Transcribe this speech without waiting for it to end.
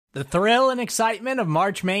The thrill and excitement of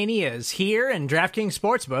March Mania is here, and DraftKings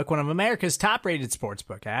Sportsbook, one of America's top-rated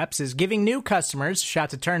sportsbook apps, is giving new customers a shot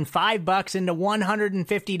to turn $5 into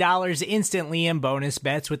 $150 instantly in bonus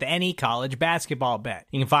bets with any college basketball bet.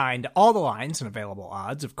 You can find all the lines and available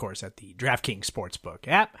odds, of course, at the DraftKings Sportsbook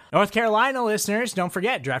app. North Carolina listeners, don't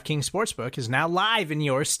forget, DraftKings Sportsbook is now live in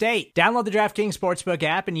your state. Download the DraftKings Sportsbook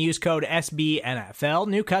app and use code SBNFL.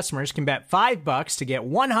 New customers can bet $5 to get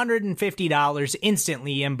 $150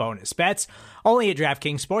 instantly in bonus bets, only at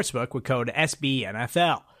DraftKings Sportsbook with code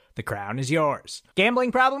SBNFL. The crown is yours.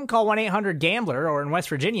 Gambling problem? Call 1-800-GAMBLER, or in West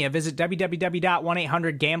Virginia, visit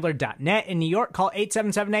www.1800gambler.net. In New York, call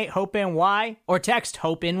 877-8-HOPE-NY or text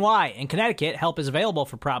HOPE-NY. In Connecticut, help is available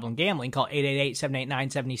for problem gambling. Call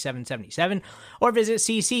 888-789-7777 or visit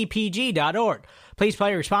ccpg.org. Please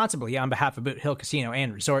play responsibly on behalf of Boot Hill Casino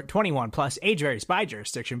and Resort. 21 plus, age varies by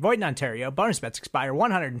jurisdiction. Void in Ontario. Bonus bets expire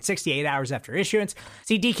 168 hours after issuance.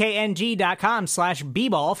 See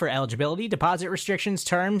dkng.com/bball for eligibility, deposit restrictions,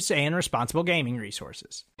 terms, and responsible gaming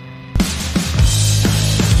resources.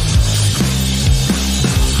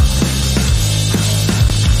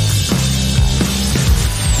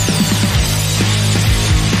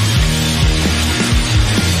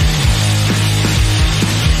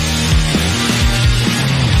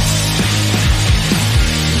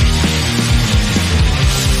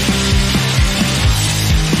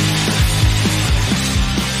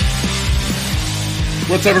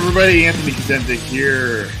 What's up, everybody? Anthony Kazenzik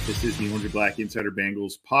here. This is the Orange and Black Insider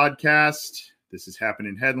Bengals podcast. This is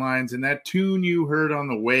Happenin Headlines, and that tune you heard on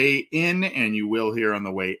the way in and you will hear on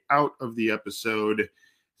the way out of the episode is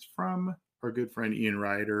from our good friend Ian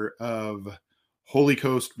Ryder of Holy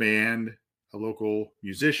Coast Band, a local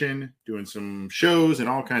musician doing some shows and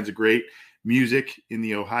all kinds of great music in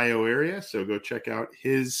the Ohio area. So go check out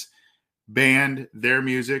his band, their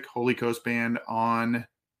music, Holy Coast Band, on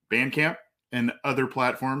Bandcamp and other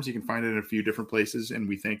platforms. You can find it in a few different places, and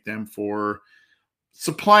we thank them for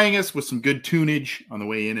supplying us with some good tunage on the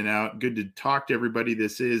way in and out. Good to talk to everybody.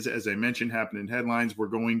 This is, as I mentioned, Happening Headlines. We're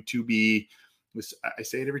going to be, I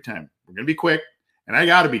say it every time, we're going to be quick, and I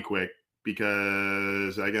got to be quick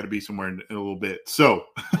because I got to be somewhere in a little bit. So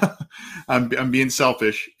I'm being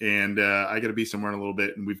selfish, and I got to be somewhere in a little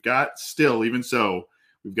bit. And we've got still, even so,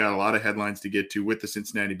 we've got a lot of headlines to get to with the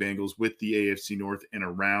Cincinnati Bengals, with the AFC North, and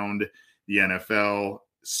around the NFL.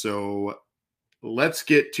 So let's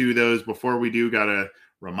get to those. Before we do, got to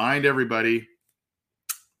remind everybody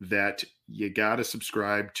that you got to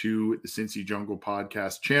subscribe to the Cincy Jungle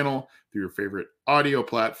podcast channel through your favorite audio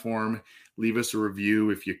platform. Leave us a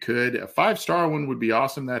review if you could. A 5-star one would be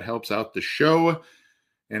awesome. That helps out the show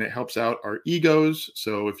and it helps out our egos.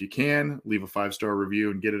 So if you can, leave a 5-star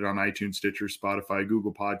review and get it on iTunes, Stitcher, Spotify,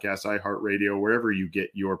 Google Podcasts, iHeartRadio, wherever you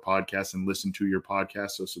get your podcasts and listen to your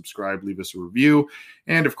podcast. So subscribe, leave us a review.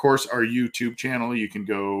 And of course, our YouTube channel, you can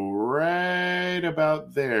go right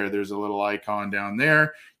about there. There's a little icon down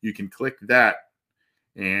there. You can click that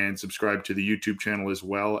and subscribe to the YouTube channel, as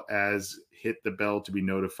well as hit the bell to be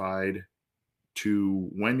notified to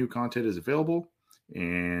when new content is available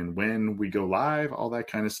and when we go live, all that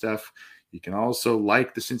kind of stuff. You can also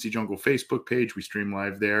like the Cincy Jungle Facebook page. We stream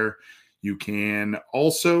live there. You can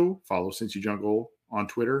also follow Cincy Jungle on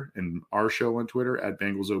Twitter and our show on Twitter at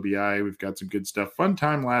Bengals OBI. We've got some good stuff. Fun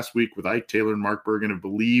time last week with Ike Taylor and Mark Bergen of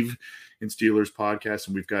Believe in Steelers podcast,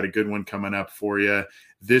 and we've got a good one coming up for you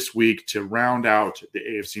this week to round out the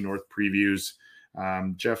AFC North previews.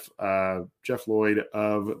 Jeff Lloyd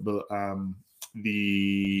of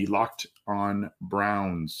the Locked on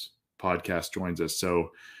Browns podcast joins us.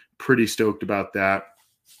 So pretty stoked about that.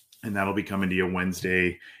 And that'll be coming to you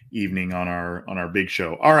Wednesday evening on our big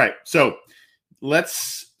show. All right. So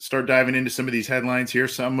let's start diving into some of these headlines here,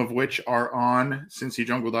 some of which are on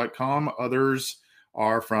cincyjungle.com. Others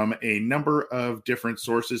are from a number of different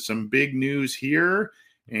sources. Some big news here,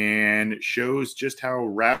 and shows just how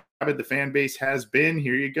rabid the fan base has been.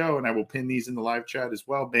 Here you go. And I will pin these in the live chat as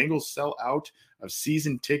well. Bengals sell out of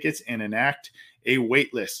season tickets and enact a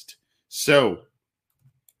wait list. So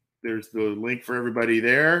there's the link for everybody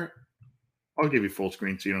there. I'll give you full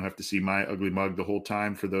screen so you don't have to see my ugly mug the whole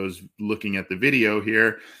time for those looking at the video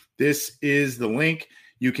here. This is the link.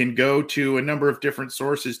 You can go to a number of different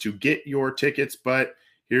sources to get your tickets, but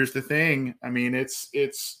here's the thing. I mean, it's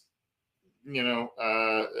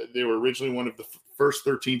they were originally one of the first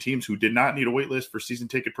 13 teams who did not need a wait list for season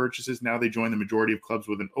ticket purchases. Now they join the majority of clubs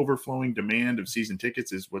with an overflowing demand of season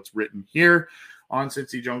tickets, is what's written here on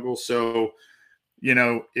Cincy Jungle. So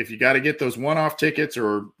if you got to get those one-off tickets,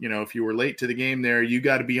 or, if you were late to the game there, you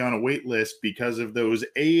got to be on a wait list because of those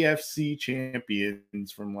AFC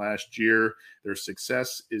champions from last year. Their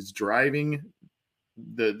success is driving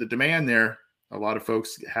the demand there. A lot of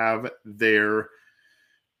folks have their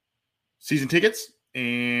season tickets,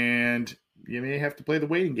 and you may have to play the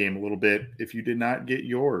waiting game a little bit if you did not get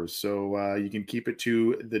yours. So you can keep it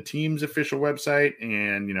to the team's official website,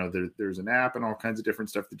 and there's an app and all kinds of different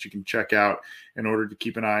stuff that you can check out in order to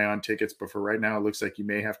keep an eye on tickets. But for right now, it looks like you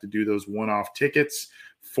may have to do those one-off tickets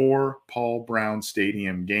for Paul Brown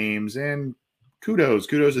Stadium games. And kudos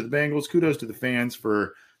to the Bengals, kudos to the fans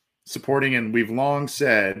for supporting. And we've long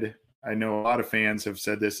said, I know a lot of fans have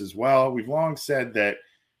said this as well, we've long said that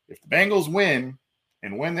if the Bengals win,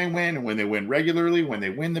 and when they win, and when they win regularly, when they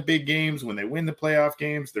win the big games, when they win the playoff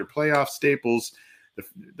games, they're playoff staples,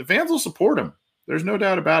 the fans will support them. There's no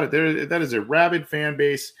doubt about it. That is a rabid fan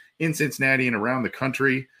base in Cincinnati and around the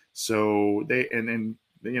country. So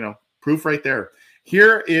proof right there.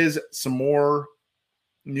 Here is some more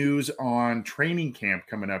news on training camp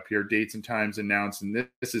coming up here, dates and times announced. And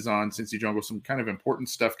this is on Cincy Jungle, some kind of important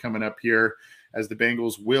stuff coming up here as the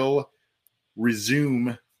Bengals will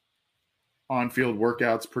resume on-field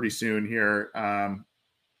workouts pretty soon here.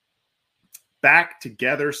 Back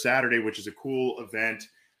Together Saturday, which is a cool event,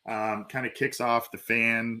 kind of kicks off the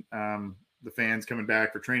fans coming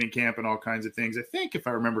back for training camp and all kinds of things. I think, if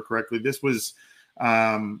I remember correctly, this was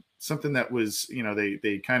something that was,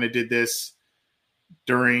 they kind of did this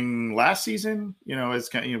during last season, as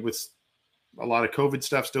kind of, with a lot of COVID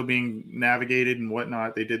stuff still being navigated and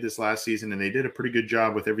whatnot. They did this last season, and they did a pretty good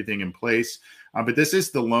job with everything in place. But this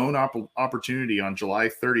is the lone opportunity on July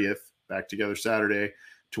 30th, Back Together Saturday,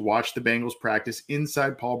 to watch the Bengals practice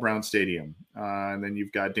inside Paul Brown Stadium. And then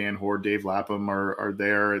you've got Dan Hoard, Dave Lapham are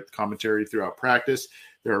there at commentary throughout practice.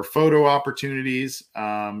 There are photo opportunities,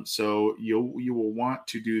 so you will want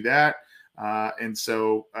to do that. And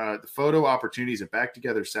so the photo opportunities at Back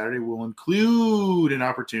Together Saturday will include an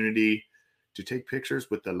opportunity to take pictures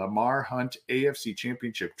with the Lamar Hunt AFC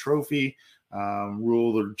Championship trophy,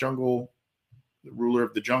 ruler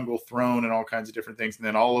of the jungle throne, and all kinds of different things. And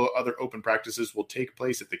then all other open practices will take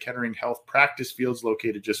place at the Kettering Health practice fields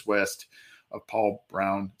located just west of Paul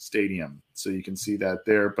Brown Stadium. So you can see that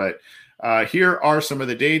there. But here are some of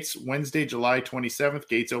the dates. Wednesday, July 27th,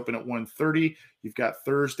 gates open at 1:30. You've got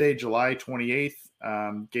Thursday, July 28th,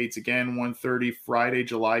 gates again, 1:30. Friday,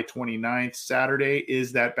 July 29th. Saturday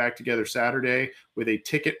is that Back Together Saturday with a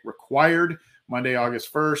ticket required. Monday,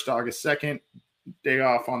 August 1st, August 2nd, day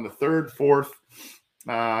off on the 3rd, 4th.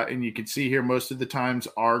 And you can see here most of the times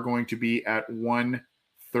are going to be at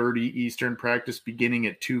 1:30 Eastern, practice beginning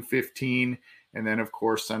at 2:15. And then, of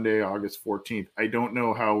course, Sunday, August 14th. I don't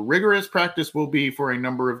know how rigorous practice will be for a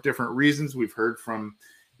number of different reasons. We've heard from,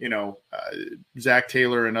 Zach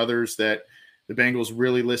Taylor and others that the Bengals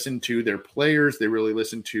really listened to their players. They really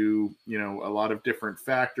listened to, a lot of different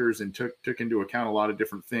factors and took into account a lot of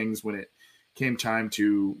different things when it came time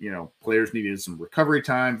to, players needed some recovery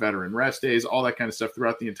time, veteran rest days, all that kind of stuff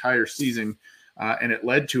throughout the entire season. And it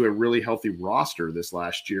led to a really healthy roster this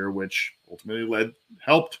last year, which ultimately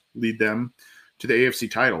helped lead them to the AFC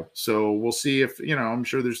title. So we'll see if, I'm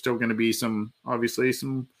sure there's still going to be some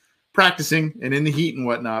practicing and in the heat and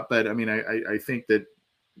whatnot. But I mean, I think that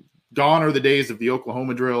gone are the days of the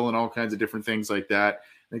Oklahoma drill and all kinds of different things like that.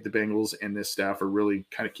 I think the Bengals and this staff are really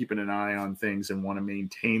kind of keeping an eye on things and want to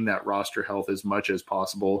maintain that roster health as much as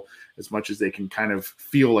possible, as much as they can kind of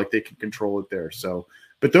feel like they can control it there. So,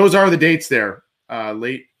 but those are the dates there,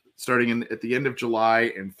 late starting at the end of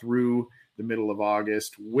July and through the middle of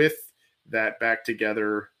August, with that Back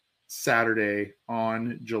Together Saturday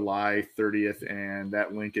on July 30th. And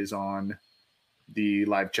that link is on the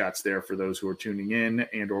live chats there for those who are tuning in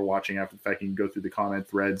and or watching after the fact. You can go through the comment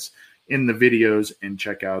threads in the videos and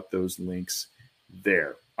check out those links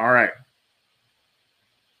there. All right.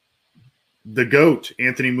 The GOAT,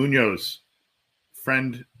 Anthony Munoz,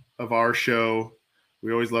 friend of our show.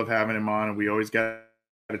 We always love having him on, and we always got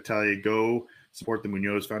to tell you, go support the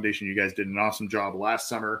Munoz Foundation. You guys did an awesome job last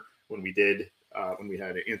summer when we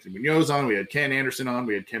had Anthony Munoz on, we had Ken Anderson on,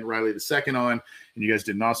 we had Ken Riley II on, and you guys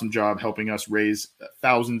did an awesome job helping us raise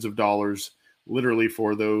thousands of dollars literally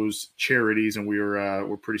for those charities, and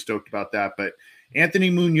we're pretty stoked about that. But Anthony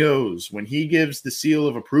Munoz, when he gives the seal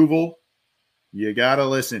of approval, you gotta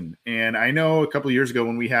listen. And I know a couple of years ago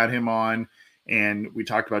when we had him on and we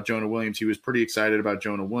talked about Jonah Williams, he was pretty excited about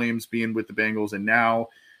Jonah Williams being with the Bengals. And now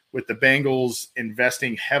with the Bengals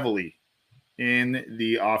investing heavily in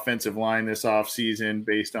the offensive line this offseason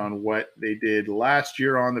based on what they did last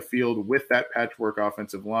year on the field with that patchwork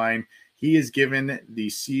offensive line, he is given the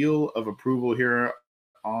seal of approval here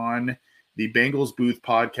on the Bengals Booth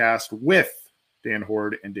podcast with Dan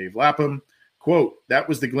Horde and Dave Lapham. Quote, "That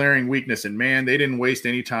was the glaring weakness, and man, they didn't waste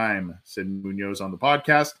any time," said Munoz on the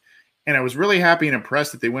podcast. "And I was really happy and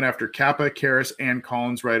impressed that they went after Kappa, Karras, and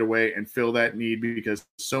Collins right away and fill that need, because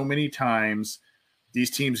so many times these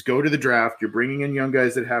teams go to the draft, you're bringing in young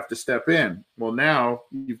guys that have to step in. Well, now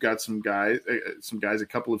you've got some guys, a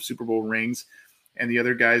couple of Super Bowl rings, and the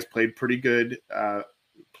other guys played pretty good,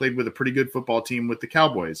 played with a pretty good football team with the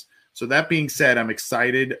Cowboys. So that being said, I'm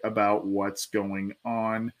excited about what's going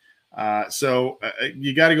on. So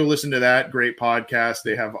you got to go listen to that great podcast.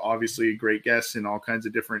 They have obviously great guests and all kinds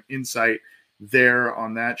of different insight there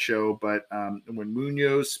on that show. But when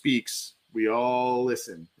Munoz speaks, we all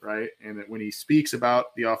listen, right? And when he speaks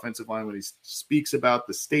about the offensive line, when he speaks about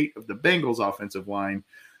the state of the Bengals offensive line,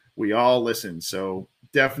 we all listen. So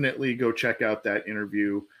definitely go check out that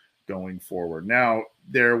interview going forward. Now,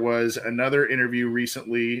 there was another interview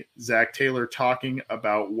recently, Zach Taylor talking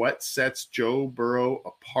about what sets Joe Burrow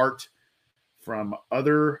apart from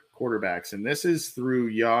other quarterbacks. And this is through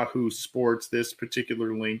Yahoo Sports, this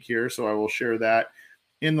particular link here. So I will share that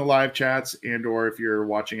in the live chats, and or if you're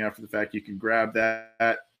watching after the fact, you can grab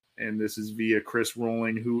that. And this is via Chris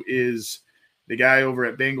Rowling, who is the guy over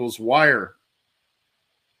at Bengals Wire.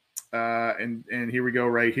 And here we go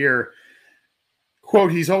right here.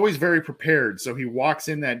 Quote, "He's always very prepared. So he walks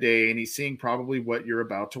in that day and he's seeing probably what you're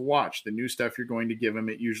about to watch. The new stuff you're going to give him,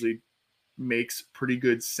 it usually makes pretty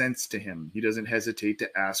good sense to him. He doesn't hesitate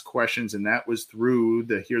to ask questions." And that was through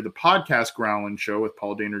the podcast Growlin' show with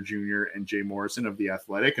Paul Dehner Jr. and Jay Morrison of The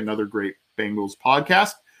Athletic, another great Bengals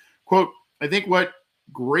podcast. Quote, "I think what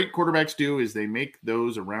great quarterbacks do is they make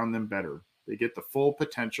those around them better. They get the full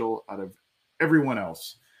potential out of everyone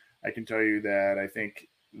else." I can tell you that I think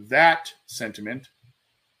that sentiment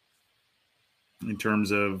in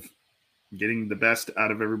terms of getting the best out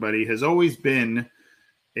of everybody has always been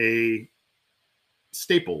a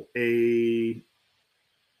staple, one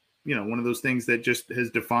of those things that just has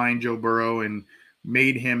defined Joe Burrow and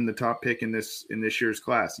made him the top pick in this year's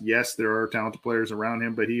class. Yes, there are talented players around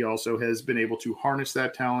him, but he also has been able to harness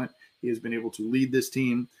that talent. He has been able to lead this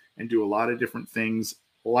team and do a lot of different things,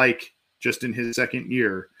 like just in his second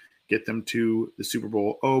year, get them to the Super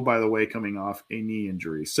Bowl. Oh, by the way, coming off a knee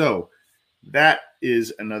injury. So that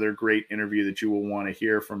is another great interview that you will want to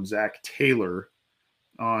hear from Zach Taylor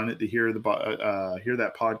on the Hear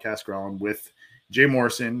That Podcast Growling with Jay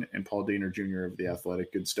Morrison and Paul Dehner Jr. of The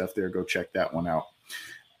Athletic. Good stuff there. Go check that one out.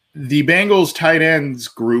 The Bengals tight ends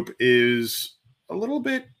group is a little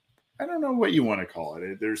bit, I don't know what you want to call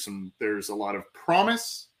it. There's a lot of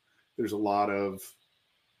promise. There's a lot of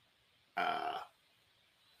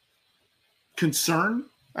concern,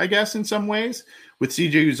 I guess, in some ways, with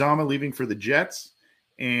CJ Uzomah leaving for the Jets.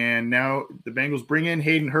 And now the Bengals bring in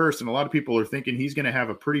Hayden Hurst, and a lot of people are thinking he's going to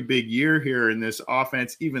have a pretty big year here in this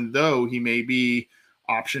offense, even though he may be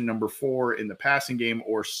option number 4 in the passing game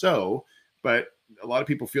or so. But a lot of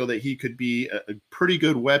people feel that he could be a pretty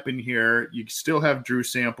good weapon here. You still have Drew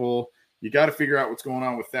Sample. You got to figure out what's going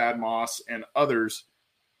on with Thad Moss and others.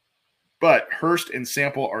 But Hurst and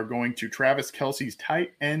Sample are going to Travis Kelce's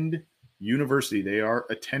tight end university. They are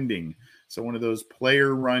attending. So one of those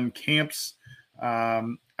player-run camps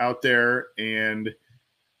out there, and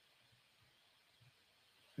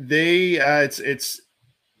they this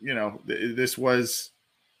was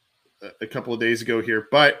a couple of days ago here,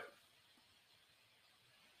 but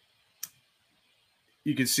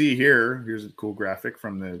you can see here's a cool graphic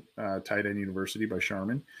from the Tight End University by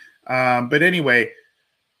Sharman. But anyway,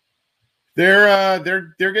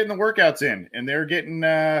 they're getting the workouts in, and they're getting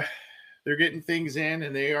things in,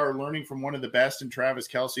 and they are learning from one of the best in Travis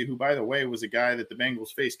Kelce, who, by the way, was a guy that the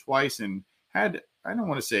Bengals faced twice and had, I don't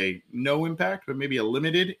want to say no impact, but maybe a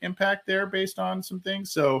limited impact there based on some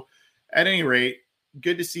things. So at any rate,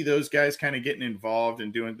 good to see those guys kind of getting involved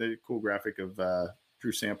and doing the cool graphic of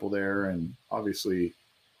Drew Sample there, and obviously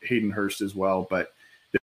Hayden Hurst as well. But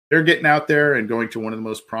they're getting out there and going to one of the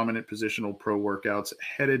most prominent positional pro workouts,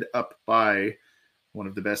 headed up by one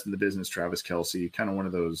of the best in the business, Travis Kelce, kind of one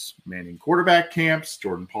of those Manning quarterback camps,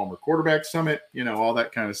 Jordan Palmer quarterback summit, all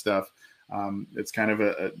that kind of stuff. It's kind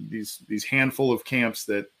of these handful of camps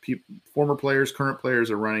that former players, current players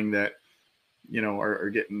are running that, are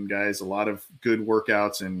getting guys a lot of good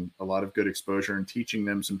workouts and a lot of good exposure and teaching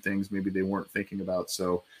them some things maybe they weren't thinking about.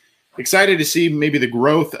 So excited to see maybe the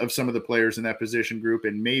growth of some of the players in that position group,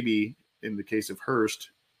 and maybe in the case of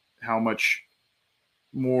Hurst, how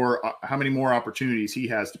many more opportunities he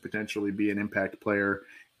has to potentially be an impact player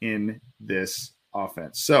in this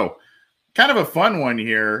offense. So kind of a fun one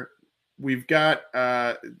here. we've got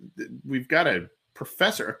a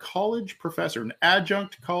professor, a college professor, an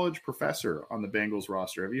adjunct college professor on the Bengals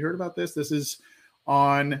roster. Have you heard about this? This is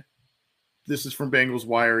from Bengals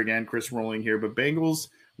Wire again, Chris Rolling here, but Bengals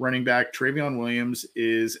running back Travion Williams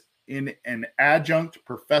is in an adjunct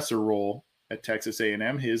professor role at Texas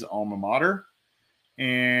A&M, his alma mater.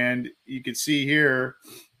 And you can see here,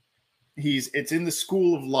 it's in the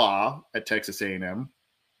School of Law at Texas A&M.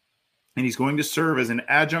 And he's going to serve as an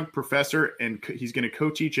adjunct professor, and he's going to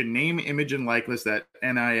co-teach a name, image, and likeness, that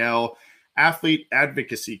NIL athlete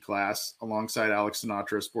advocacy class, alongside Alex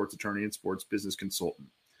Sinatra, sports attorney and sports business consultant.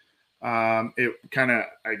 It kind of,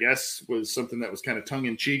 I guess, was something that was kind of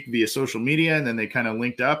tongue-in-cheek via social media, and then they kind of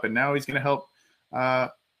linked up, and now he's going to help.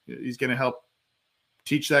 He's going to help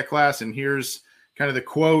teach that class. And here's kind of the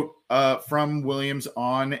quote from Williams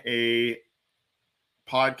on a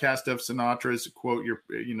podcast of Sinatra's quote.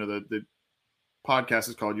 The podcast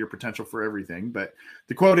is called Your Potential for Everything, but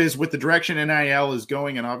the quote is, with the direction NIL is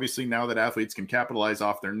going, and obviously now that athletes can capitalize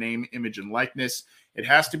off their name, image, and likeness, it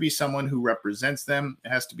has to be someone who represents them. It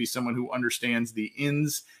has to be someone who understands the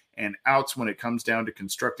ins and outs when it comes down to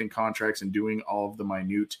constructing contracts and doing all of the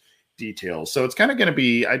minute details. So it's kind of going to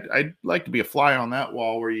be, I'd like to be a fly on that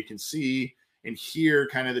wall where you can see and hear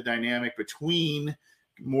kind of the dynamic between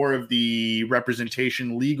more of the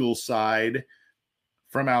representation legal side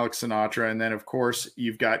from Alex Sinatra. And then, of course,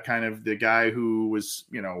 you've got kind of the guy who was,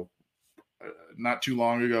 not too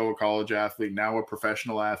long ago a college athlete, now a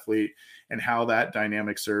professional athlete, and how that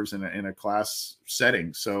dynamic serves in a class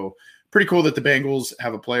setting. So pretty cool that the Bengals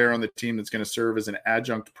have a player on the team that's going to serve as an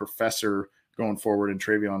adjunct professor going forward in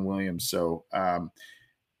Travion Williams. So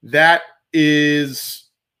that is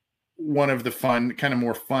one of the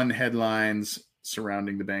more fun headlines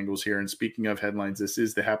surrounding the Bengals here. And speaking of headlines, this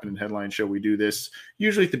is the Happenin Headlines show. We do this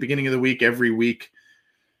usually at the beginning of the week, every week,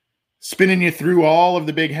 spinning you through all of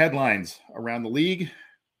the big headlines around the league,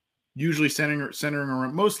 usually centering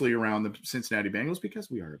around, mostly around the Cincinnati Bengals, because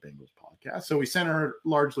we are a Bengals podcast. So we center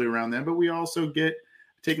largely around them, but we also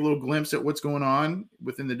take a little glimpse at what's going on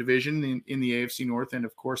within the division in the AFC North, and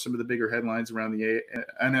of course some of the bigger headlines around the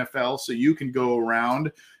NFL. So you can go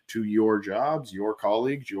around to your jobs, your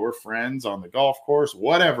colleagues, your friends on the golf course,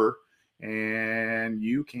 whatever, and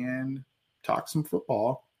you can talk some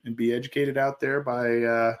football and be educated out there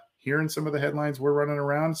by hearing some of the headlines we're running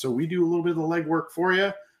around. So we do a little bit of the legwork for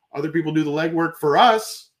you. Other people do the legwork for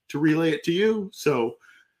us to relay it to you. So,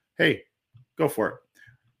 hey, go for it.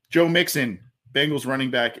 Joe Mixon, Bengals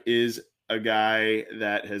running back, is a guy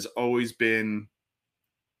that has always been,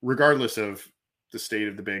 regardless of the state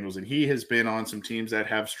of the Bengals, and he has been on some teams that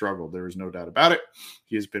have struggled. There is no doubt about it.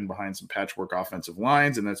 He has been behind some patchwork offensive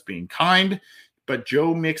lines, and that's being kind. But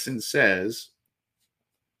Joe Mixon says,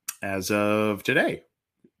 as of today,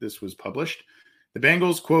 this was published, the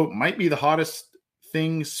Bengals, quote, might be the hottest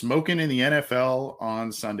thing smoking in the NFL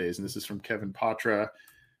on Sundays. And this is from Kevin Patra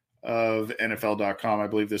of NFL.com. I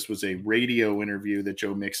believe this was a radio interview that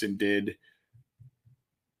Joe Mixon did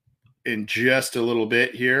in just a little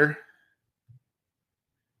bit here.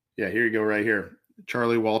 Yeah, here you go right here.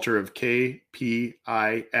 Charlie Walter of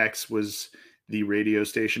KPIX was the radio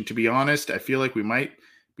station. To be honest, I feel like we might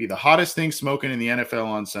be the hottest thing smoking in the NFL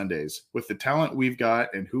on Sundays. With the talent we've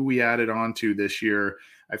got and who we added on to this year,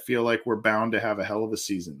 I feel like we're bound to have a hell of a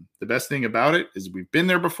season. The best thing about it is we've been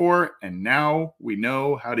there before, and now we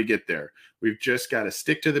know how to get there. We've just got to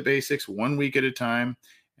stick to the basics 1 week at a time,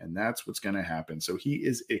 and that's what's going to happen. So he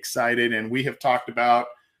is excited, and we have talked about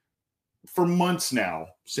for months now,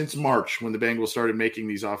 since March, when the Bengals started making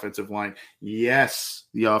these offensive line. Yes,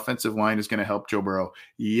 the offensive line is going to help Joe Burrow.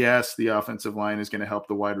 Yes, the offensive line is going to help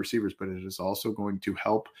the wide receivers, but it is also going to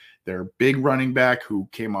help their big running back who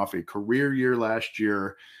came off a career year last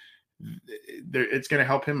year. It's going to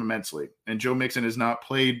help him immensely. And Joe Mixon has not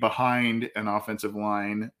played behind an offensive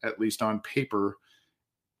line, at least on paper,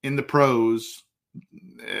 in the pros,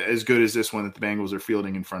 as good as this one that the Bengals are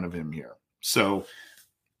fielding in front of him here. So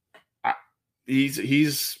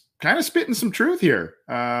he's kind of spitting some truth here.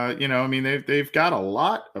 They've got a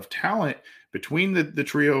lot of talent between the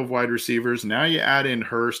trio of wide receivers. Now you add in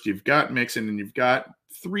Hurst, you've got Mixon, and you've got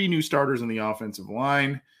 3 new starters on the offensive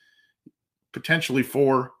line, potentially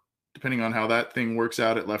 4, depending on how that thing works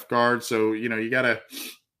out at left guard. So, you gotta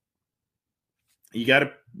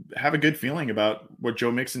have a good feeling about what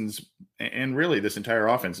Joe Mixon's and really this entire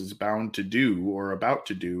offense is bound to do or about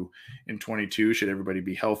to do in 22. Should everybody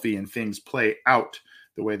be healthy and things play out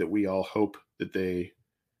the way that we all hope that they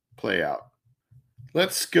play out.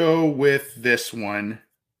 Let's go with this one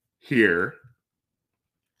here.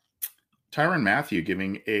 Tyrann Mathieu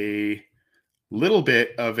giving a little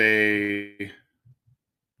bit of a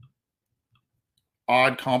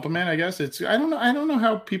odd compliment, I guess. I don't know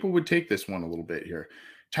how people would take this one a little bit here.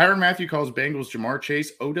 Tyrann Mathieu calls Bengals Jamar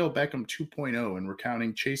Chase Odell Beckham 2.0 and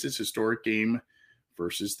recounting Chase's historic game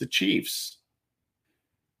versus the Chiefs.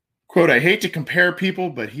 Quote, I hate to compare people,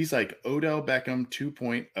 but he's like Odell Beckham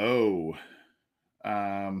 2.0.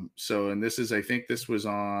 And this is, I think this was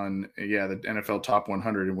on, the NFL Top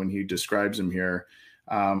 100. And when he describes him here,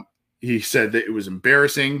 he said that it was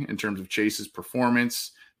embarrassing in terms of Chase's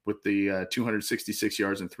performance with the 266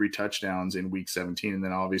 yards and 3 touchdowns in week 17. And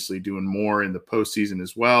then obviously doing more in the postseason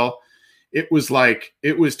as well. It was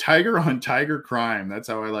Tiger on Tiger crime. That's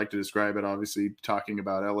how I like to describe it. Obviously talking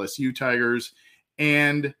about LSU Tigers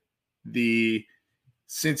and the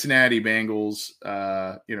Cincinnati Bengals,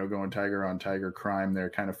 going Tiger on Tiger crime. They're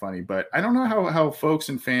kind of funny, but I don't know how folks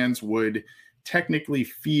and fans would technically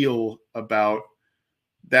feel about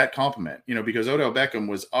that compliment, because Odell Beckham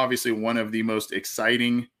was obviously one of the most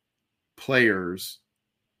exciting players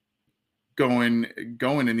going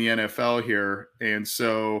in the NFL here. And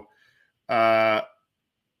so that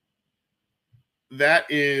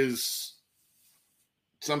is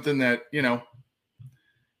something that,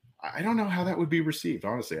 I don't know how that would be received.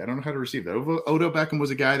 Honestly, I don't know how to receive that. Odell Beckham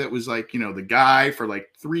was a guy that was like, the guy for like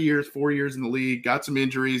 4 years in the league, got some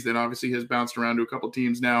injuries, then obviously has bounced around to a couple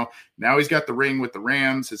teams now. Now he's got the ring with the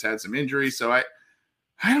Rams, has had some injuries. So I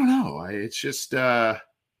don't know. It's just, I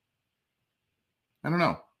don't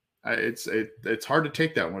know. It's hard to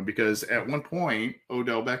take that one because at one point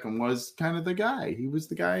Odell Beckham was kind of the guy. He was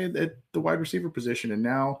the guy at the wide receiver position, and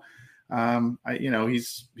now,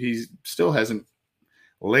 he still hasn't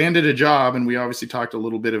landed a job. And we obviously talked a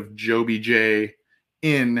little bit of Joby J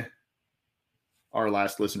in our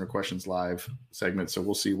last listener questions live segment. So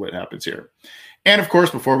we'll see what happens here. And of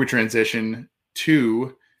course, before we transition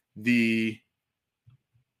to the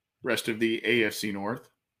rest of the AFC North,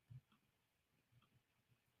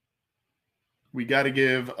 we got to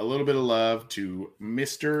give a little bit of love to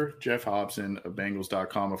Mr. Jeff Hobson of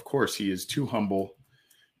Bengals.com. Of course, he is too humble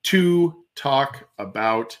to talk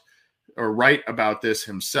about or write about this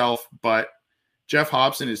himself, but Jeff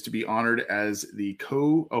Hobson is to be honored as the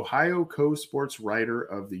Ohio Co-Sports Writer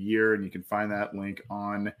of the Year, and you can find that link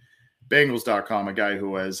on Bengals.com, a guy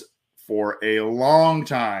who has, for a long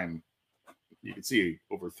time, you can see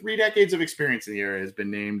over 3 decades of experience in the area, has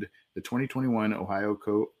been named the 2021 Ohio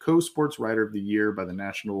Co-Sports Writer of the Year by the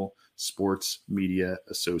National Sports Media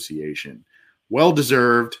Association.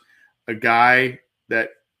 Well-deserved, a guy that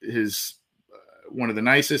is one of the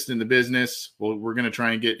nicest in the business. Well, we're going to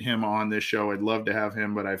try and get him on this show. I'd love to have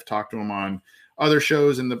him, but I've talked to him on other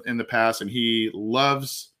shows in the past, and he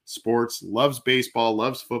loves sports, loves baseball,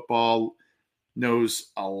 loves football,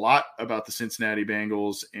 knows a lot about the Cincinnati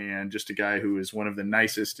Bengals, and just a guy who is one of the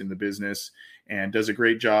nicest in the business and does a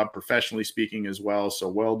great job professionally speaking as well. So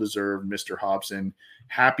well-deserved, Mr. Hobson.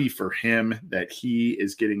 Happy for him that he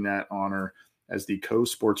is getting that honor as the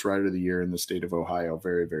Co-Sports Writer of the Year in the state of Ohio.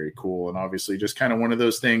 Very, very cool. And obviously just kind of one of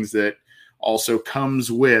those things that also comes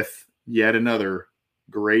with yet another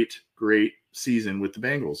great season with the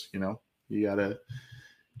Bengals. You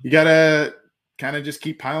gotta kind of just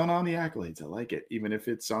keep piling on the accolades. I like it, even if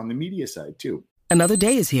it's on the media side too. Another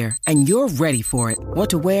day is here and you're ready for it. What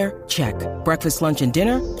to wear? Check. Breakfast, lunch, and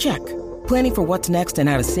dinner? Check. Planning for what's next and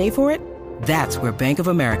how to save for it? That's where Bank of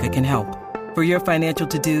America can help. For your financial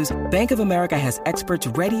to-dos, Bank of America has experts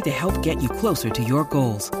ready to help get you closer to your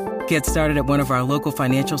goals. Get started at one of our local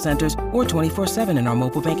financial centers or 24/7 in our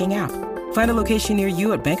mobile banking app. Find a location near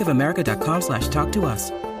you at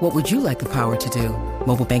bankofamerica.com/talktous. What would you like the power to do?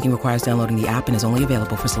 Mobile banking requires downloading the app and is only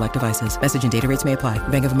available for select devices. Message and data rates may apply.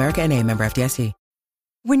 Bank of America N.A., member FDIC.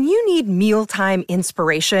 When you need mealtime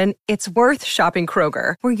inspiration, it's worth shopping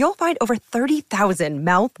Kroger, where you'll find over 30,000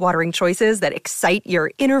 mouth-watering choices that excite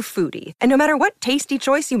your inner foodie. And no matter what tasty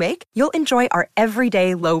choice you make, you'll enjoy our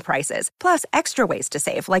everyday low prices, plus extra ways to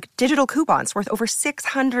save, like digital coupons worth over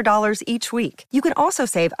 $600 each week. You can also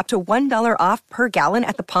save up to $1 off per gallon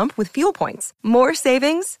at the pump with fuel points. More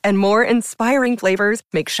savings and more inspiring flavors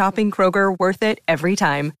make shopping Kroger worth it every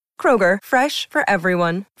time. Kroger, fresh for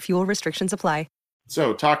everyone. Fuel restrictions apply.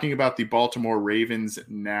 So, talking about the Baltimore Ravens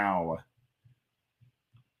now.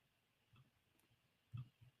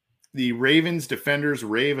 The Ravens defenders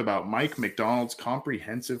rave about Mike Macdonald's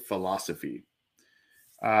comprehensive philosophy.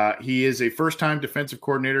 He is a first-time defensive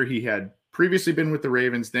coordinator. He had previously been with the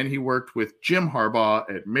Ravens. Then he worked with Jim Harbaugh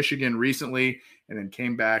at Michigan recently, and then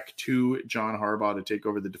came back to John Harbaugh to take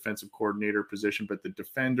over the defensive coordinator position. But the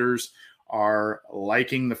Defenders are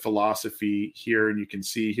liking the philosophy here. And you can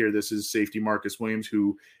see here, this is safety Marcus Williams,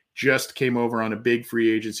 who just came over on a big free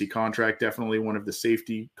agency contract. Definitely one of the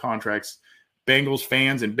safety contracts Bengals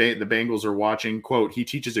fans and the Bengals are watching. Quote, he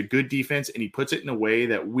teaches a good defense and he puts it in a way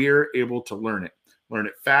that we're able to learn it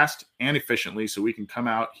fast and efficiently so we can come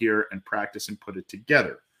out here and practice and put it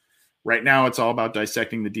together. Right now, it's all about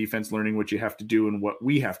dissecting the defense, learning what you have to do and what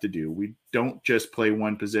we have to do. We don't just play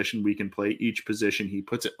one position. We can play each position. He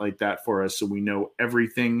puts it like that for us so we know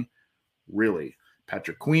everything, really.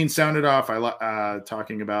 Patrick Queen sounded off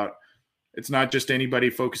talking about it's not just anybody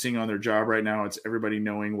focusing on their job right now. It's everybody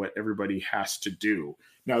knowing what everybody has to do.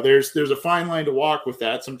 Now, there's a fine line to walk with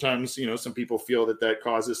that. Sometimes, some people feel that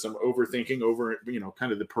causes some overthinking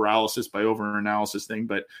kind of the paralysis by overanalysis thing.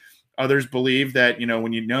 But others believe that,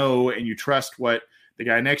 when you know and you trust what the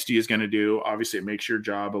guy next to you is going to do, obviously it makes your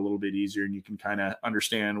job a little bit easier and you can kind of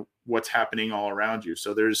understand what's happening all around you.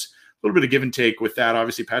 So there's a little bit of give and take with that.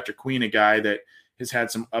 Obviously, Patrick Queen, a guy that has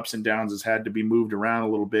had some ups and downs, has had to be moved around a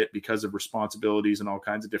little bit because of responsibilities and all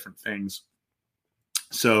kinds of different things.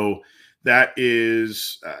 So that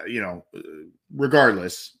is,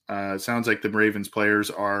 regardless, it sounds like the Ravens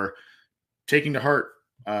players are taking to heart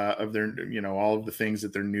of their, all of the things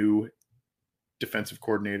that their new defensive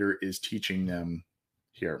coordinator is teaching them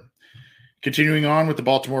here. Continuing on with the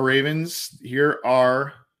Baltimore Ravens, here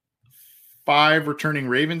are 5 returning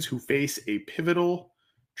Ravens who face a pivotal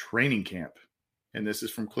training camp. And this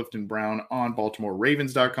is from Clifton Brown on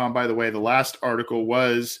BaltimoreRavens.com. By the way, the last article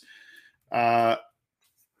was on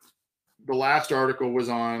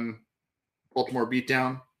Baltimore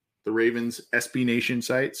Beatdown, the Ravens SB Nation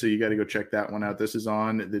site. So you got to go check that one out. This is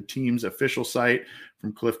on the team's official site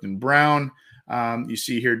from Clifton Brown. You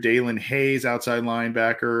see here Dalen Hayes, outside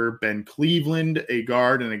linebacker, Ben Cleveland, a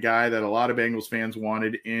guard, and a guy that a lot of Bengals fans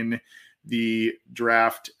wanted in the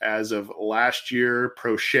draft as of last year.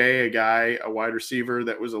 Prochet, a wide receiver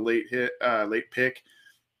that was a late pick.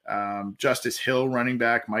 Justice Hill, running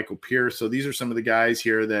back. Michael Pierce. So these are some of the guys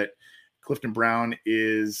here that Clifton Brown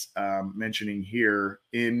is mentioning here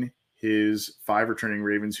in his 5 returning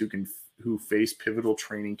Ravens who face pivotal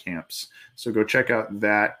training camps. So go check out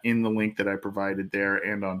that in the link that I provided there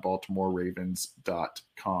and on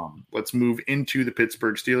BaltimoreRavens.com. Let's move into the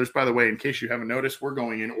Pittsburgh Steelers. By the way, in case you haven't noticed, we're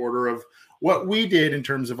going in order of what we did in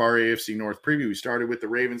terms of our AFC North preview. We started with the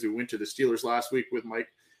Ravens. We went to the Steelers last week with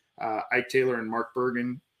Ike Taylor and Mark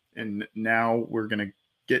Bergen. And now we're going to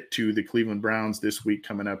get to the Cleveland Browns this week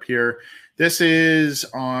coming up here. This is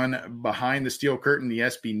on Behind the Steel Curtain, the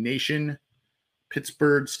SB Nation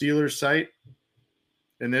Pittsburgh Steelers site.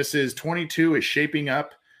 And this is 22 is shaping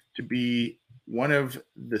up to be one of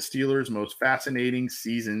the Steelers' most fascinating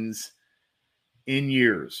seasons in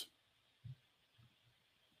years.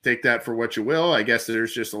 Take that for what you will. I guess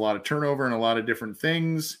there's just a lot of turnover and a lot of different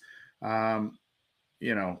things.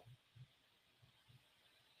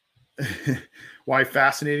 Why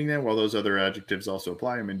fascinating then? Well, those other adjectives also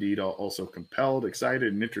apply. I'm indeed also compelled,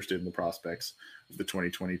 excited, and interested in the prospects of the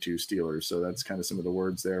 2022 Steelers. So that's kind of some of the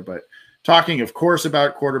words there. But talking, of course,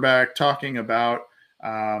 about quarterback, talking about,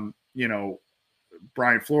 Brian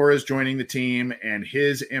Flores joining the team and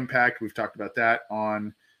his impact. We've talked about that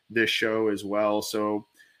on this show as well. So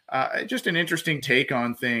just an interesting take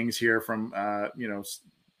on things here from,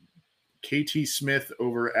 KT Smith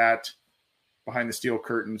over at Behind the Steel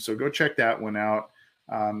Curtain. So go check that one out.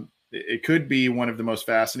 It could be one of the most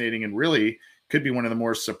fascinating and really could be one of the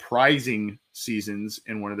more surprising seasons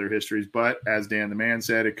in one of their histories. But as Dan the Man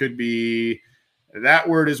said, it could be that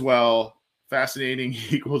word as well. Fascinating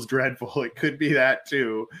equals dreadful. It could be that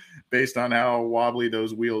too, based on how wobbly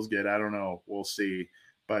those wheels get. I don't know. We'll see.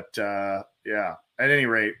 But yeah, at any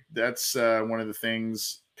rate, that's one of the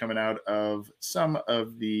things coming out of some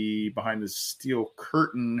of the Behind the Steel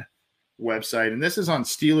Curtain website. And this is on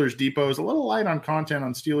Steelers Depot. It's a little light on content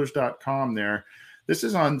on Steelers.com there. This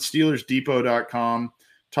is on SteelersDepot.com,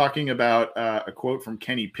 talking about a quote from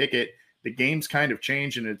Kenny Pickett. The game's kind of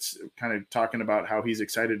changed, and it's kind of talking about how he's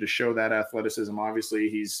excited to show that athleticism. Obviously,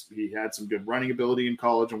 he had some good running ability in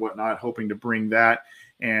college and whatnot, hoping to bring that,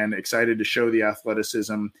 and excited to show the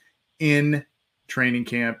athleticism in training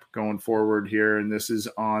camp going forward here. And this is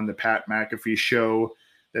on the Pat McAfee show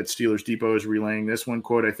that Steelers Depot is relaying this one.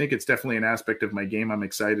 Quote, I think it's definitely an aspect of my game I'm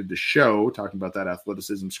excited to show, talking about that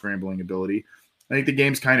athleticism, scrambling ability. I think the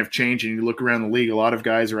game's kind of changed, and you look around the league, a lot of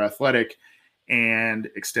guys are athletic, and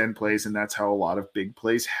extend plays, and that's how a lot of big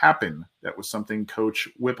plays happen. That was something Coach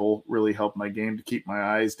Whipple really helped my game to keep my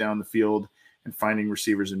eyes down the field and finding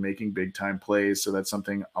receivers and making big-time plays. So that's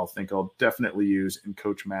something I'll definitely use in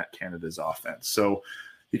Coach Matt Canada's offense. So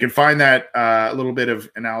you can find that a little bit of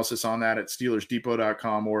analysis on that at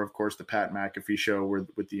SteelersDepot.com, or, of course, the Pat McAfee show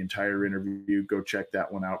with the entire interview. Go check that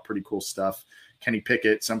one out. Pretty cool stuff. Kenny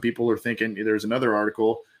Pickett. Some people are thinking there's another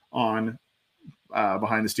article on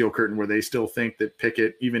Behind the Steel Curtain where they still think that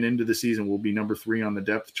Pickett, even into the season, will be number 3 on the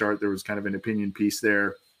depth chart. There was kind of an opinion piece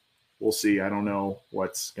there. We'll see. I don't know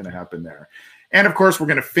what's going to happen there. And, of course, we're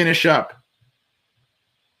going to finish up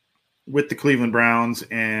with the Cleveland Browns,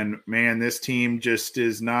 and man, this team just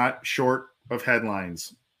is not short of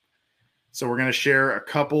headlines. So we're going to share a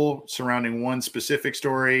couple surrounding one specific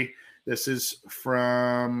story. This is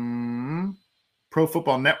from Pro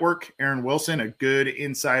Football Network. Aaron Wilson, a good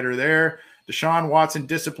insider there. Deshaun Watson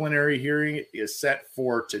disciplinary hearing is set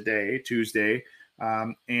for today, Tuesday.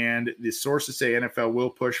 And the sources say NFL will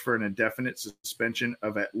push for an indefinite suspension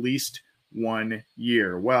of at least 1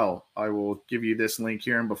 year. Well, I will give you this link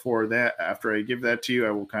here, and before that, after I give that to you,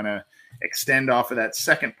 I will kind of extend off of that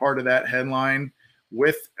second part of that headline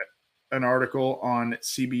with an article on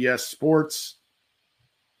CBS Sports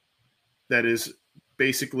that is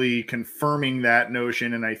basically confirming that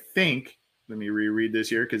notion. And I think, let me reread this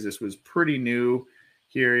here because this was pretty new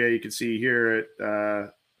here. Yeah, you can see here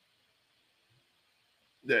at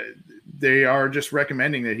they are just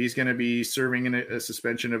recommending that he's going to be serving in a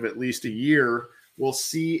suspension of at least a year. We'll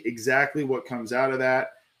see exactly what comes out of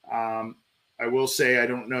that. I will say I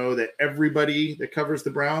don't know that everybody that covers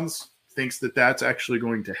the Browns thinks that that's actually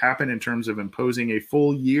going to happen in terms of imposing a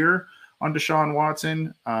full year on Deshaun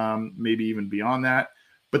Watson, maybe even beyond that.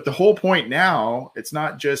 But the whole point now, it's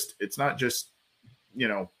not just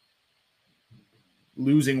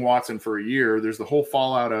losing Watson for a year. There's the whole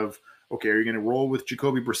fallout of, okay, are you going to roll with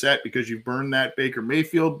Jacoby Brissett because you've burned that Baker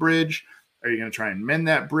Mayfield bridge? Are you going to try and mend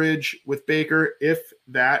that bridge with Baker if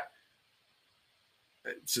that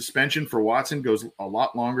suspension for Watson goes a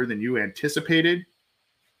lot longer than you anticipated?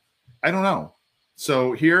 I don't know.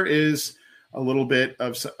 So here is a little bit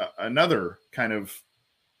of another kind of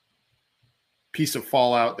piece of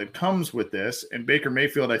fallout that comes with this. And Baker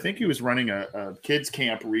Mayfield, I think he was running a kids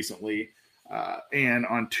camp recently. And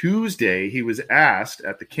on Tuesday, he was asked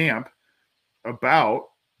at the camp about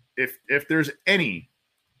if there is any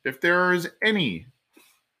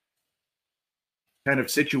kind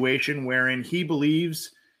of situation wherein he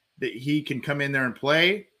believes that he can come in there and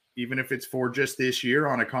play, even if it's for just this year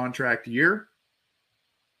on a contract year.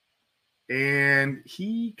 And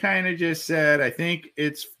he kind of just said, I think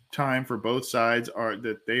it's time for both sides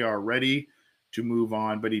that they are ready to move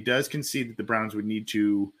on. But he does concede that the Browns would need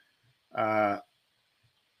to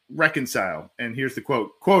reconcile. And here's the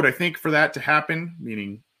quote, I think for that to happen,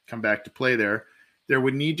 meaning come back to play there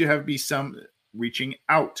would need to be some reaching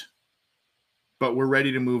out, but we're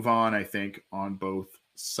ready to move on, I think, on both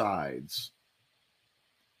sides.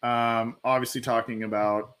 Obviously talking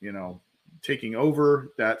about, taking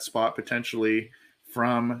over that spot potentially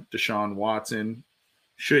from Deshaun Watson,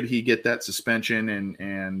 should he get that suspension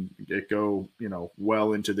and it go,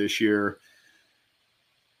 well into this year.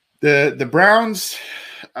 The Browns,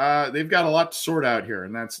 they've got a lot to sort out here,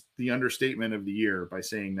 and that's the understatement of the year by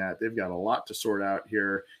saying that. They've got a lot to sort out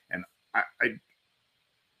here, and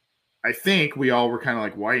I think we all were kind of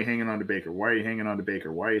like, why are you hanging on to Baker? Why are you hanging on to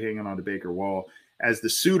Baker? Why are you hanging on to Baker? Well, as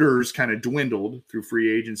the suitors kind of dwindled through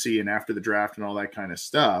free agency and after the draft and all that kind of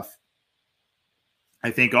stuff,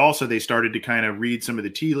 I think also they started to kind of read some of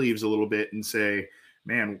the tea leaves a little bit and say,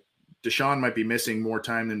 man, Deshaun might be missing more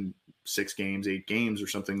time than 6 games, 8 games or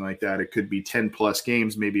something like that. It could be 10 plus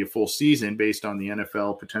games, maybe a full season based on the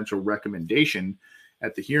NFL potential recommendation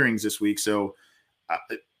at the hearings this week. So,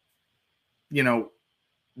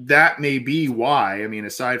 that may be why,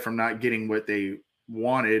 aside from not getting what they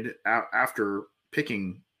wanted after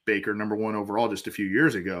picking Baker number 1 overall just a few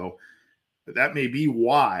years ago, that may be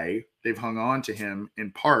why they've hung on to him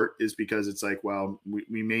in part, is because it's like, well,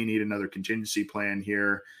 we may need another contingency plan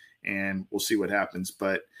here and we'll see what happens.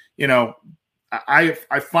 But, I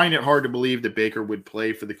find it hard to believe that Baker would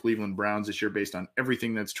play for the Cleveland Browns this year based on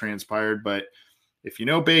everything that's transpired. But if you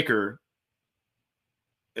know Baker,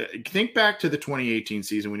 think back to the 2018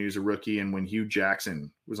 season when he was a rookie and when Hugh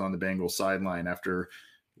Jackson was on the Bengals sideline after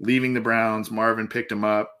leaving the Browns. Marvin picked him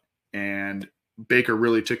up, and Baker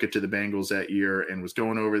really took it to the Bengals that year and was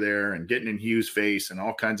going over there and getting in Hugh's face and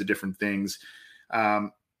all kinds of different things.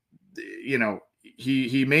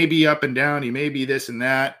 He may be up and down. He may be this and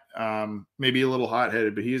that, maybe a little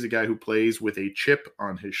hot-headed, but he is a guy who plays with a chip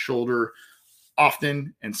on his shoulder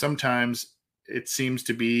often, and sometimes it seems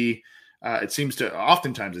to be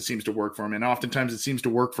oftentimes it seems to work for him, and oftentimes it seems to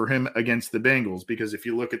work for him against the Bengals, because if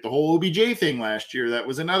you look at the whole OBJ thing last year, that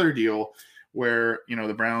was another deal where,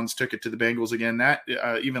 the Browns took it to the Bengals again, that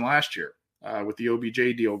even last year with the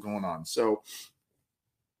OBJ deal going on. So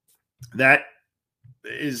that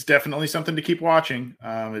is definitely something to keep watching.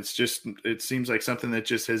 It seems like something that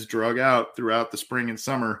just has drug out throughout the spring and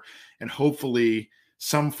summer, and hopefully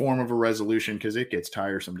some form of a resolution, because it gets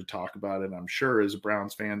tiresome to talk about it. I'm sure as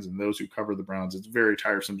Browns fans and those who cover the Browns, it's very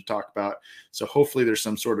tiresome to talk about. So hopefully there's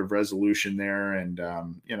some sort of resolution there, and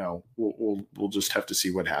we'll just have to see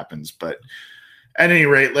what happens. But at any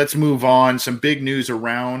rate, let's move on. Some big news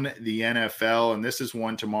around the NFL, and this is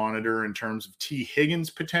one to monitor in terms of T. Higgins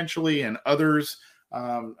potentially and others.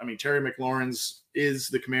 Terry McLaurin's is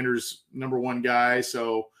the Commanders' number one guy,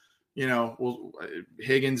 so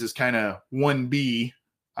Higgins is kind of 1B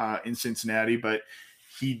in Cincinnati, but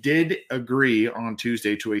he did agree on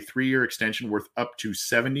Tuesday to a 3-year extension worth up to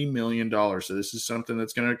 $70 million. So this is something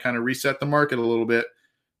that's going to kind of reset the market a little bit.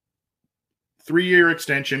 3-year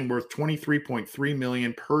extension worth $23.3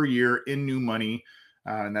 million per year in new money,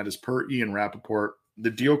 and that is per Ian Rappaport.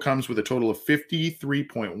 The deal comes with a total of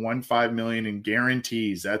 $53.15 million in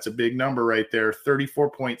guarantees. That's a big number right there.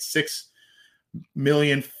 $34.6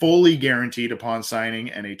 million fully guaranteed upon signing,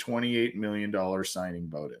 and a $28 million signing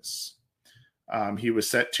bonus. He was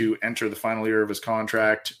set to enter the final year of his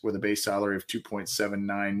contract with a base salary of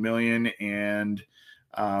 $2.79 million. And,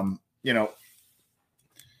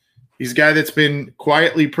 he's a guy that's been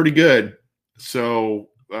quietly pretty good. So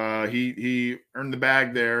he earned the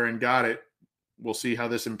bag there and got it. We'll see how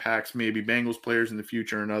this impacts maybe Bengals players in the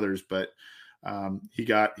future and others, but he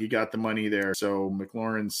got the money there. So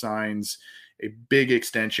McLaurin signs a big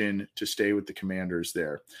extension to stay with the Commanders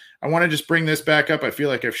there. I want to just bring this back up. I feel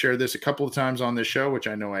like I've shared this a couple of times on this show, which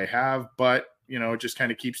I know I have, but it just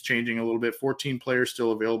kind of keeps changing a little bit. 14 players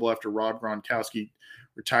still available after Rob Gronkowski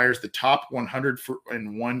retires. The top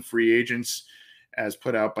 101 free agents, as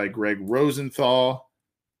put out by Greg Rosenthal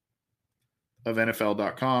of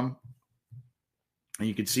NFL.com. And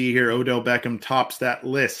you can see here, Odell Beckham tops that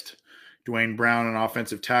list. Dwayne Brown, an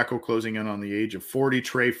offensive tackle, closing in on the age of 40.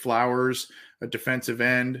 Trey Flowers, a defensive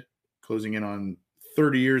end, closing in on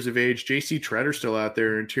 30 years of age. J.C. Treader still out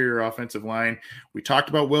there, interior offensive line. We talked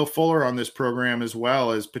about Will Fuller on this program as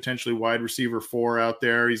well, as potentially wide receiver 4 out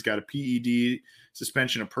there. He's got a PED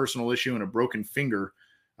suspension, a personal issue, and a broken finger,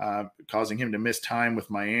 causing him to miss time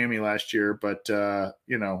with Miami last year. But,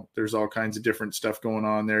 there's all kinds of different stuff going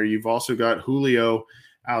on there. You've also got Julio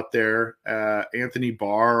out there, Anthony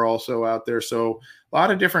Barr also out there. So a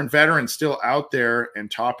lot of different veterans still out there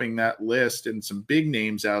and topping that list, and some big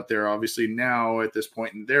names out there. Obviously now at this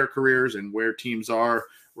point in their careers and where teams are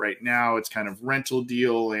right now, it's kind of rental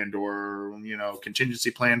deal and or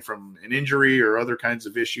contingency plan from an injury or other kinds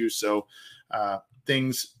of issues. So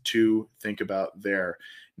things to think about there.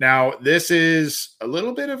 Now, this is a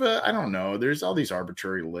little bit of I don't know, there's all these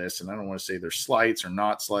arbitrary lists, and I don't want to say they're slights or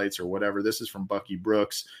not slights or whatever. This is from Bucky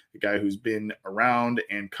Brooks, the guy who's been around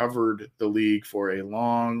and covered the league for a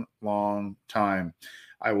long, long time.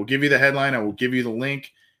 I will give you the headline. I will give you the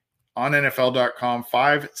link on NFL.com.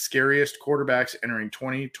 5 scariest quarterbacks entering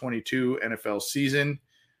 2022 NFL season.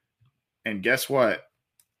 And guess what?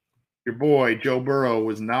 Your boy, Joe Burrow,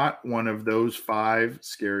 was not one of those 5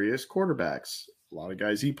 scariest quarterbacks. A lot of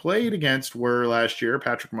guys he played against were last year.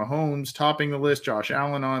 Patrick Mahomes topping the list, Josh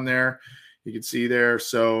Allen on there. You can see there.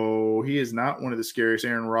 So he is not one of the scariest.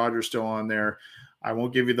 Aaron Rodgers still on there. I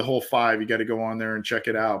won't give you the whole 5. You got to go on there and check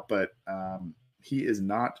it out. But he is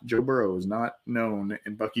not, Joe Burrow is not known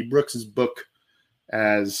in Bucky Brooks' book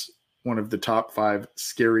as one of the top 5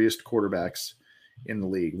 scariest quarterbacks in the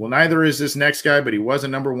league. Well, neither is this next guy, but he was a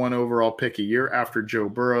number 1 overall pick a year after Joe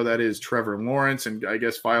Burrow. That is Trevor Lawrence. And I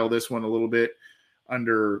guess file this one a little bit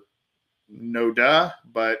under no duh,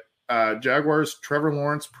 but Jaguars Trevor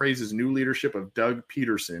Lawrence praises new leadership of Doug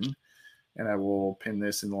Peterson. And I will pin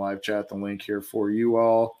this in the live chat, the link here for you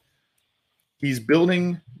all. He's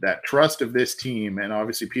building that trust of this team, and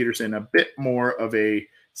obviously Peterson a bit more of a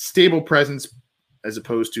stable presence as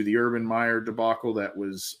opposed to the Urban Meyer debacle that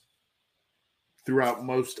was throughout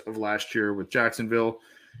most of last year with Jacksonville.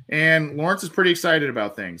 And Lawrence is pretty excited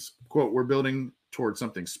about things. Quote, "We're building towards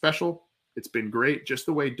something special. It's been great, just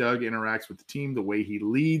the way Doug interacts with the team, the way he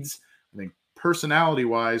leads. I think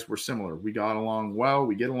personality-wise, we're similar. We got along well.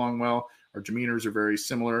 We get along well. Our demeanors are very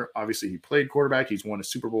similar. Obviously, he played quarterback. He's won a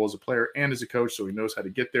Super Bowl as a player and as a coach, so he knows how to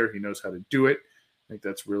get there. He knows how to do it. I think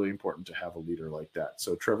that's really important to have a leader like that."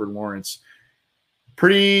 So Trevor Lawrence,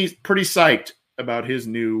 pretty psyched about his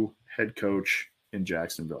new head coach in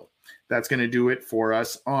Jacksonville. That's going to do it for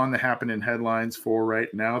us on the Happenin Headlines for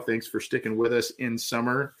right now. Thanks for sticking with us in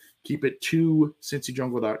summer. Keep it to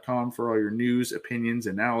cincyjungle.com for all your news, opinions,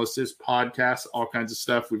 analysis, podcasts, all kinds of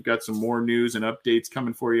stuff. We've got some more news and updates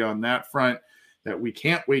coming for you on that front that we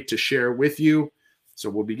can't wait to share with you. So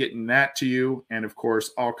we'll be getting that to you. And, of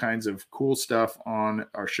course, all kinds of cool stuff on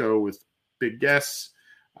our show with big guests,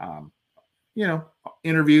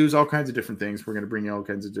 interviews, all kinds of different things. We're going to bring you all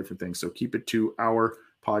kinds of different things. So keep it to our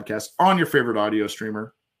podcast on your favorite audio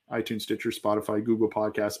streamer, iTunes, Stitcher, Spotify, Google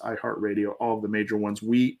Podcasts, iHeartRadio, all of the major ones.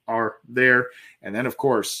 We are there. And then, of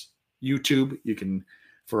course, YouTube. You can,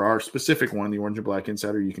 for our specific one, the Orange and Black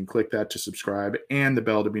Insider, you can click that to subscribe and the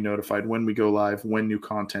bell to be notified when we go live, when new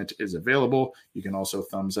content is available. You can also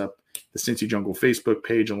thumbs up the Cincy Jungle Facebook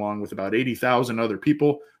page along with about 80,000 other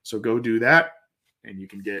people. So go do that, and you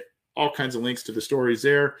can get all kinds of links to the stories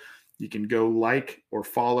there. You can go like or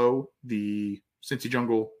follow the Cincy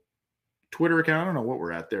Jungle Twitter account. I don't know what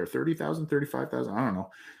we're at there, 30,000, 35,000. I don't know.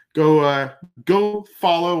 Go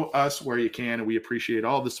follow us where you can. And we appreciate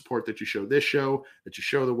all the support that you show this show, that you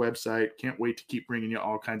show the website. Can't wait to keep bringing you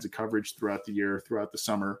all kinds of coverage throughout the year, throughout the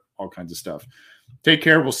summer, all kinds of stuff. Take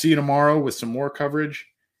care. We'll see you tomorrow with some more coverage.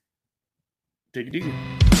 Take it easy.